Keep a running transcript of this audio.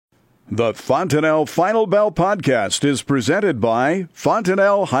The Fontanelle Final Bell podcast is presented by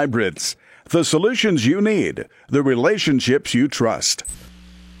Fontanelle Hybrids. The solutions you need, the relationships you trust.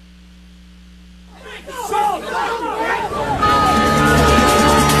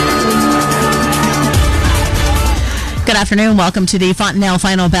 Good afternoon. Welcome to the Fontanelle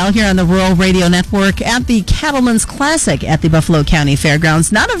Final Bell here on the Rural Radio Network at the Cattlemen's Classic at the Buffalo County Fairgrounds.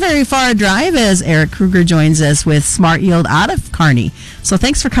 Not a very far drive as Eric Krueger joins us with Smart Yield out of Kearney. So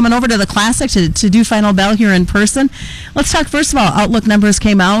thanks for coming over to the Classic to do Final Bell here in person. Let's talk first of all, outlook numbers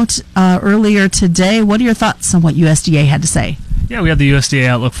came out earlier today. What are your thoughts on what USDA had to say? Yeah, we had the USDA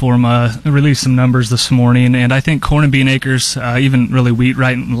Outlook Forum release some numbers this morning, and I think corn and bean acres, even really wheat,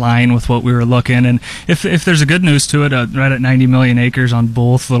 right in line with what we were looking. And if there's a good news to it, right at 90 million acres on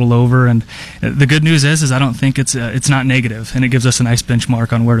both, a little over. And the good news is I don't think it's not negative, and it gives us a nice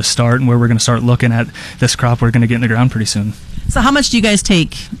benchmark on where to start and where we're going to start looking at this crop we're going to get in the ground pretty soon. So how much do you guys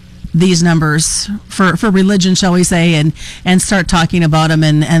take these numbers for religion, shall we say, and start talking about them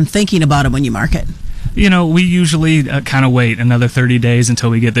and thinking about them when you market? You know, we usually kind of wait another 30 days until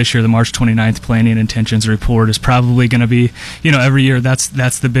we get this year. The March 29th Planning Intentions Report is probably going to be, every year that's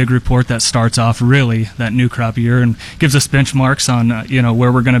the big report that starts off really that new crop year and gives us benchmarks on, where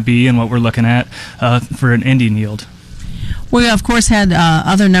we're going to be and what we're looking at for an ending yield. We, of course, had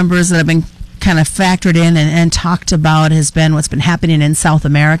other numbers that have been kind of factored in and talked about has been what's been happening in South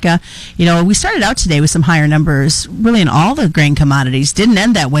America. We started out today with some higher numbers really in all the grain commodities. Didn't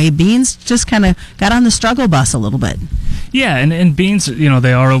end that way. Beans just kind of got on the struggle bus a little bit. Yeah, and beans,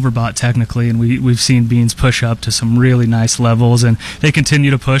 they are overbought technically, and we've seen beans push up to some really nice levels, and they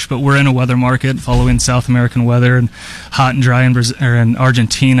continue to push, but we're in a weather market following South American weather, and hot and dry in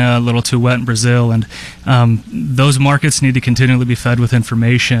Argentina, a little too wet in Brazil, and those markets need to continually be fed with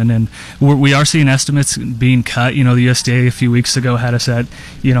information, and we are seeing estimates being cut. The USDA a few weeks ago had us at,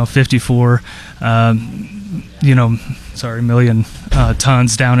 54 million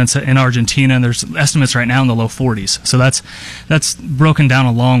tons down in Argentina, and there's estimates right now in the low 40s. So that's broken down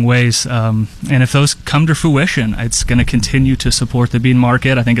a long ways. And if those come to fruition, it's going to continue to support the bean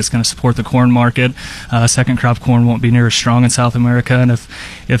market. I think it's going to support the corn market. Second crop corn won't be near as strong in South America, and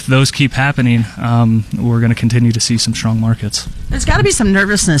if those keep happening, we're going to continue to see some strong markets. There's got to be some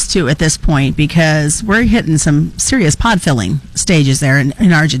nervousness too at this point because we're hitting some serious pod filling stages there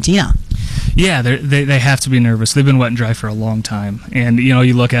in Argentina. Yeah, they have to be nervous. They've been wet and dry for a long time. And,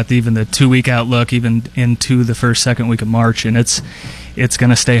 you look at even the 2-week outlook, even into the second week of March, and it's going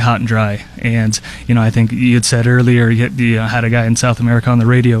to stay hot and dry. And, I think you had said earlier, you had a guy in South America on the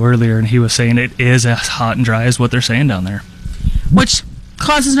radio earlier, and he was saying it is as hot and dry as what they're saying down there. Which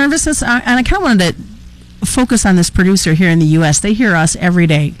causes nervousness. And I kind of wanted to focus on this producer here in the U.S. They hear us every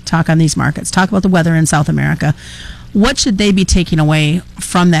day talk on these markets, talk about the weather in South America. What should they be taking away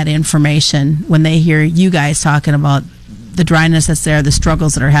from that information when they hear you guys talking about the dryness that's there, the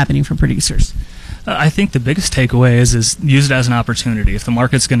struggles that are happening for producers? I think the biggest takeaway is use it as an opportunity. If the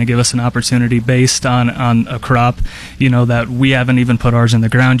market's going to give us an opportunity based on a crop, that we haven't even put ours in the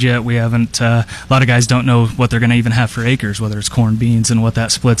ground yet. We haven't. A lot of guys don't know what they're going to even have for acres, whether it's corn, beans, and what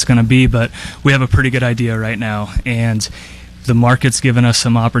that split's going to be. But we have a pretty good idea right now, and the market's given us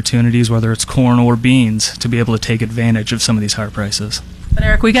some opportunities, whether it's corn or beans, to be able to take advantage of some of these higher prices. But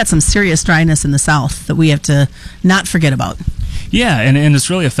Eric, we got some serious dryness in the south that we have to not forget about. Yeah, and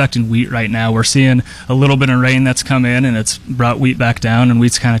it's really affecting wheat right now. We're seeing a little bit of rain that's come in, and it's brought wheat back down, and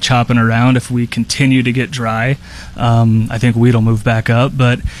wheat's kind of chopping around. If we continue to get dry, I think wheat will move back up.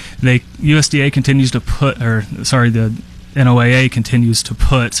 But USDA continues to the NOAA continues to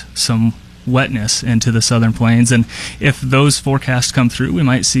put some wetness into the southern plains, and if those forecasts come through, we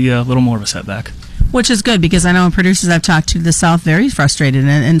might see a little more of a setback. Which is good, because I know producers I've talked to the south very frustrated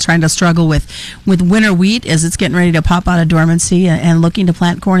and trying to struggle with winter wheat as it's getting ready to pop out of dormancy and looking to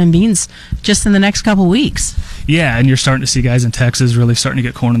plant corn and beans just in the next couple weeks. Yeah, and you're starting to see guys in Texas really starting to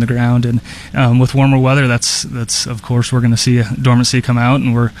get corn in the ground, and with warmer weather, that's of course we're going to see a dormancy come out,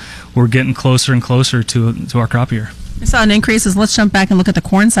 and we're getting closer and closer to our crop year. We saw an increase. Let's jump back and look at the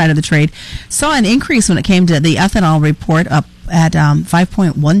corn side of the trade. Saw an increase when it came to the ethanol report, up at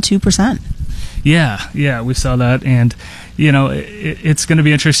 5.12%. Yeah, we saw that, and it's going to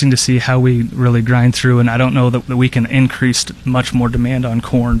be interesting to see how we really grind through, and I don't know that we can increase much more demand on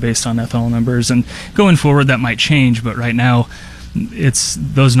corn based on ethanol numbers, and going forward that might change, but right now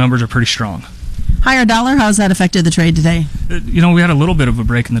those numbers are pretty strong. Higher dollar, how's that affected the trade today? We had a little bit of a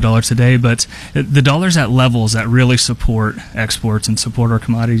break in the dollar today, but the dollar's at levels that really support exports and support our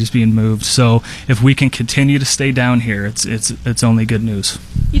commodities being moved. So if we can continue to stay down here, it's only good news.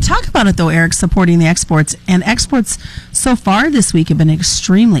 You talk about it, though, Eric, supporting the exports, and exports so far this week have been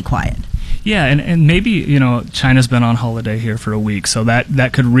extremely quiet. Yeah, and maybe, China's been on holiday here for a week, so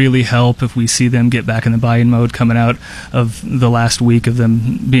that could really help if we see them get back in the buying mode coming out of the last week of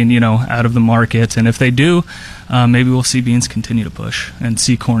them being, out of the market. And if they do, maybe we'll see beans continue to push and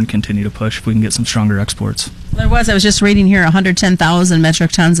see corn continue to push if we can get some stronger exports. I was just reading here, 110,000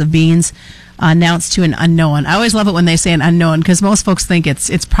 metric tons of beans announced to an unknown. I always love it when they say an unknown because most folks think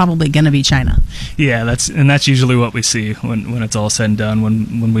it's probably going to be China. Yeah, that's usually what we see when it's all said and done.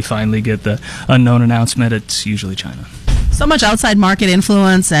 When we finally get the unknown announcement, it's usually China. So much outside market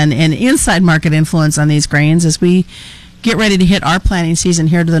influence and inside market influence on these grains as we get ready to hit our planting season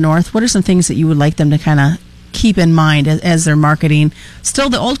here to the north. What are some things that you would like them to kind of keep in mind as they're marketing still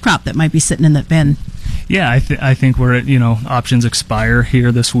the old crop that might be sitting in the bin? Yeah, I think we're at, options expire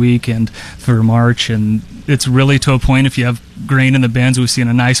here this week and for March, and it's really to a point if you have grain in the bins, we've seen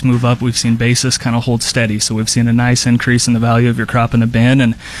a nice move up. We've seen basis kind of hold steady, so we've seen a nice increase in the value of your crop in the bin,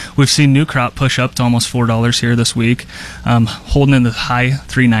 and we've seen new crop push up to almost $4 here this week, holding in the high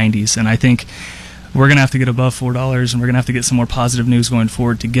 390s, and I think we're going to have to get above $4, and we're going to have to get some more positive news going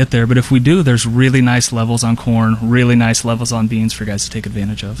forward to get there. But if we do, there's really nice levels on corn, really nice levels on beans for guys to take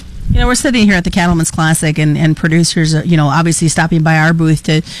advantage of. We're sitting here at the Cattlemen's Classic, and producers, obviously stopping by our booth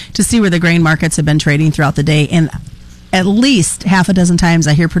to see where the grain markets have been trading throughout the day. And at least half a dozen times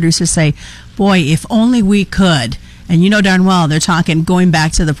I hear producers say, boy, if only we could. And darn well they're talking going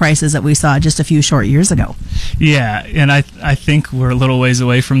back to the prices that we saw just a few short years ago. Yeah, and I think we're a little ways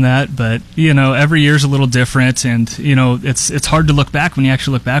away from that, but every year's a little different, and it's hard to look back. When you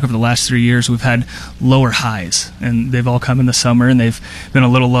actually look back over the last 3 years, we've had lower highs, and they've all come in the summer, and they've been a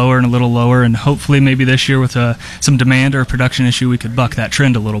little lower, and hopefully maybe this year with some demand or a production issue, we could buck that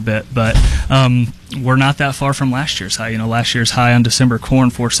trend a little bit. But we're not that far from last year's high. Last year's high on December corn,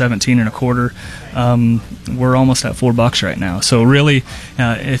 417 and a quarter. We're almost at $4 right now. So really,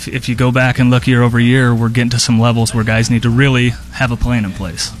 if you go back and look year over year, we're getting to some levels where guys need to really have a plan in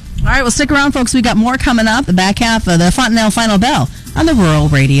place. All right, well, stick around, folks. We got more coming up. The back half of the Fontenelle Final Bell on the Rural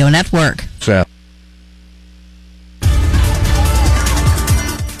Radio Network.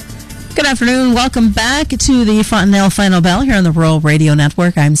 Good afternoon. Welcome back to the Fontenelle Final Bell here on the Rural Radio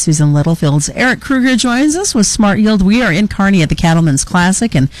Network. I'm Susan Littlefield's Eric Krueger joins us with Smart Yield. We are in Kearney at the Cattlemen's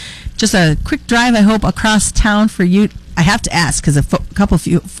Classic, and just a quick drive, I hope, across town for you. I have to ask because a couple of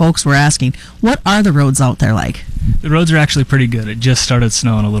folks were asking, what are the roads out there like? The roads are actually pretty good. It just started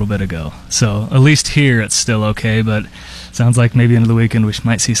snowing a little bit ago. So at least here it's still okay, but sounds like maybe into the weekend we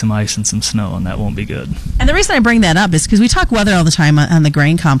might see some ice and some snow, and that won't be good. And the reason I bring that up is because we talk weather all the time on the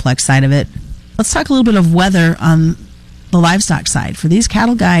grain complex side of it. Let's talk a little bit of weather on the livestock side. For these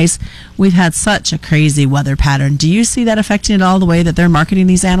cattle guys, we've had such a crazy weather pattern. Do you see that affecting it all the way that they're marketing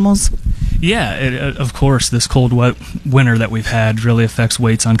these animals? Yeah, of course, this cold, wet winter that we've had really affects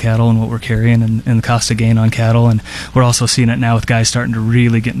weights on cattle and what we're carrying and the cost of gain on cattle. And we're also seeing it now with guys starting to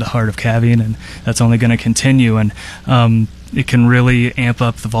really get in the heart of calving, and that's only going to continue. And it can really amp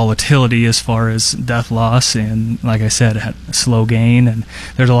up the volatility as far as death loss and, like I said, slow gain. And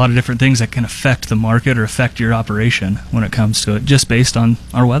there's a lot of different things that can affect the market or affect your operation when it comes to it, just based on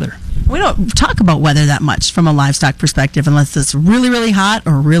our weather. We don't talk about weather that much from a livestock perspective unless it's really, really hot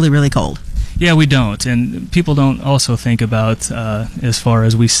or really, really cold. Yeah, we don't, and people don't also think about as far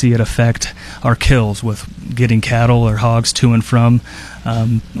as we see it affect our kills with getting cattle or hogs to and from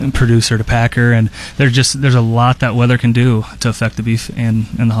producer to packer, and there's a lot that weather can do to affect the beef and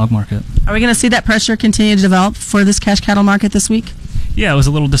the hog market. Are we going to see that pressure continue to develop for this cash cattle market this week? Yeah, it was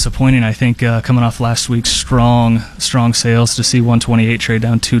a little disappointing, I think, coming off last week's strong sales to see 128 trade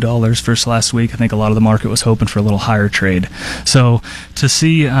down $2 versus last week. I think a lot of the market was hoping for a little higher trade. So to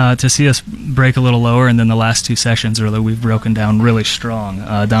see us break a little lower, and then the last two sessions really we've broken down really strong,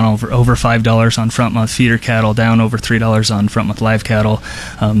 down over $5 on front month feeder cattle, down over $3 on front month live cattle.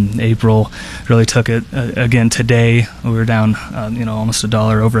 April really took it again today. We were down almost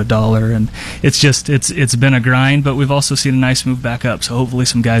 $1, over $1, and it's been a grind, but we've also seen a nice move back up. So hopefully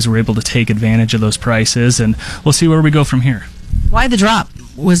some guys were able to take advantage of those prices, and we'll see where we go from here. Why the drop?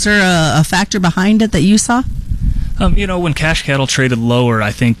 Was there a factor behind it that you saw? When cash cattle traded lower,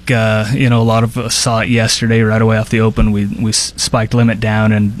 I think, a lot of us saw it yesterday right away off the open. We spiked limit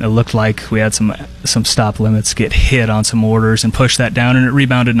down, and it looked like we had some stop limits get hit on some orders and pushed that down, and it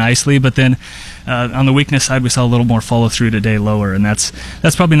rebounded nicely. But then on the weakness side, we saw a little more follow through today lower, and that's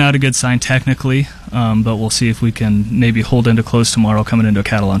probably not a good sign technically, but we'll see if we can maybe hold into close tomorrow coming into a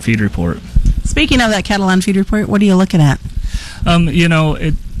cattle on feed report. Speaking of that cattle on feed report, what are you looking at?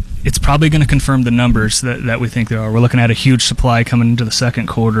 It's probably going to confirm the numbers that we think there are. We're looking at a huge supply coming into the second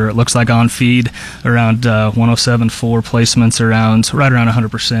quarter. It looks like on feed around 107.4, placements right around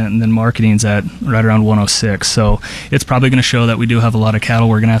 100%, and then marketing's at right around 106. So it's probably going to show that we do have a lot of cattle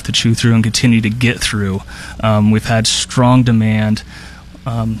we're going to have to chew through and continue to get through. We've had strong demand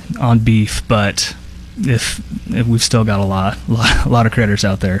on beef, but if we've still got a lot of critters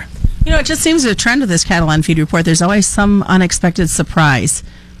out there. It just seems a trend of this cattle on feed report. There's always some unexpected surprise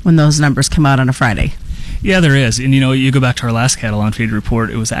when those numbers come out on a Friday. Yeah, there is. And, you go back to our last cattle on feed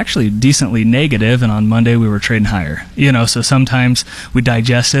report, it was actually decently negative, and on Monday we were trading higher. So sometimes we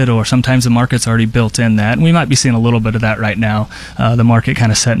digest it, or sometimes the market's already built in that. And we might be seeing a little bit of that right now, the market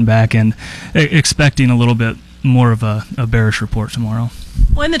kind of setting back and expecting a little bit more of a bearish report tomorrow.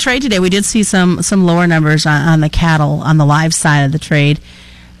 Well, in the trade today, we did see some lower numbers on the cattle, on the live side of the trade.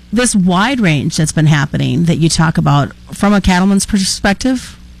 This wide range that's been happening that you talk about from a cattleman's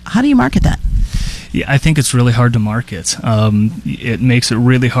perspective, how do you market that? Yeah, I think it's really hard to market. It makes it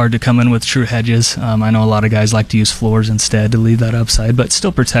really hard to come in with true hedges. I know a lot of guys like to use floors instead to leave that upside, but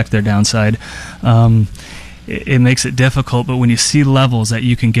still protect their downside. It makes it difficult, but when you see levels that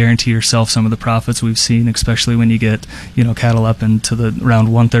you can guarantee yourself some of the profits we've seen, especially when you get cattle up into the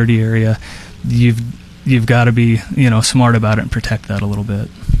around 130 area, you've got to be smart about it and protect that a little bit.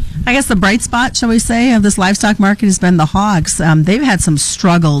 I guess the bright spot, shall we say, of this livestock market has been the hogs. They've had some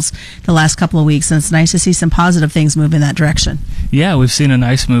struggles the last couple of weeks, and it's nice to see some positive things move in that direction. Yeah, we've seen a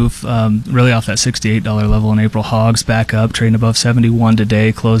nice move really off that $68 level in April. Hogs back up, trading above 71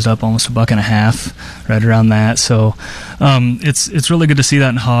 today, closed up almost $1.50, right around that. So it's really good to see that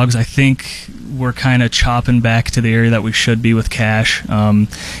in hogs. I think we're kind of chopping back to the area that we should be with cash.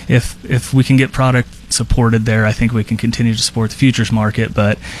 If we can get product supported there, I think we can continue to support the futures market,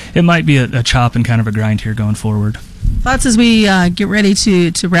 but it might be a chop and kind of a grind here going forward. Thoughts as we get ready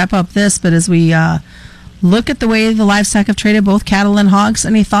to wrap up this, but as we look at the way the livestock have traded, both cattle and hogs,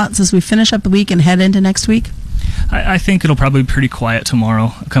 any thoughts as we finish up the week and head into next week? I think it'll probably be pretty quiet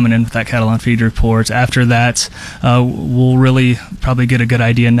tomorrow coming in with that cattle on feed reports. After that, we'll really probably get a good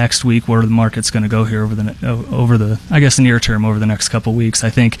idea next week where the market's going to go here over the I guess near term over the next couple weeks. I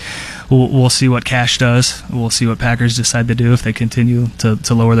think we'll see what cash does. We'll see what packers decide to do if they continue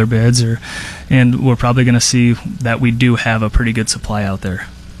to lower their bids, and we're probably going to see that we do have a pretty good supply out there.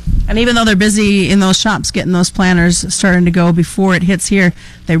 And even though they're busy in those shops getting those planters starting to go before it hits here,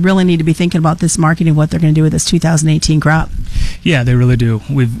 they really need to be thinking about this market and what they're going to do with this 2018 crop. Yeah, they really do.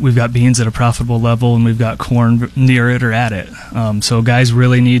 We've got beans at a profitable level, and we've got corn near it or at it. So guys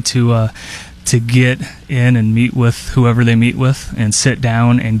really need to get in and meet with whoever they meet with and sit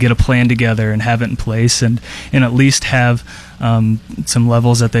down and get a plan together and have it in place and at least have some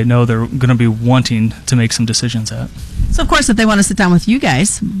levels that they know they're going to be wanting to make some decisions at. So, of course, if they want to sit down with you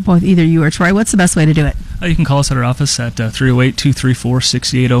guys, both either you or Troy, what's the best way to do it? You can call us at our office at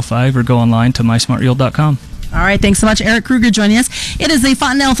 308-234-6805 or go online to mysmartyield.com. All right, thanks so much, Eric Krueger, joining us. It is the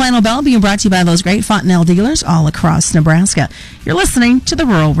Fontenelle Final Bell being brought to you by those great Fontenelle dealers all across Nebraska. You're listening to the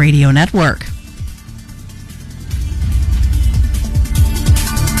Rural Radio Network.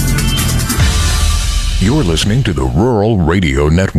 You're listening to the Rural Radio Network.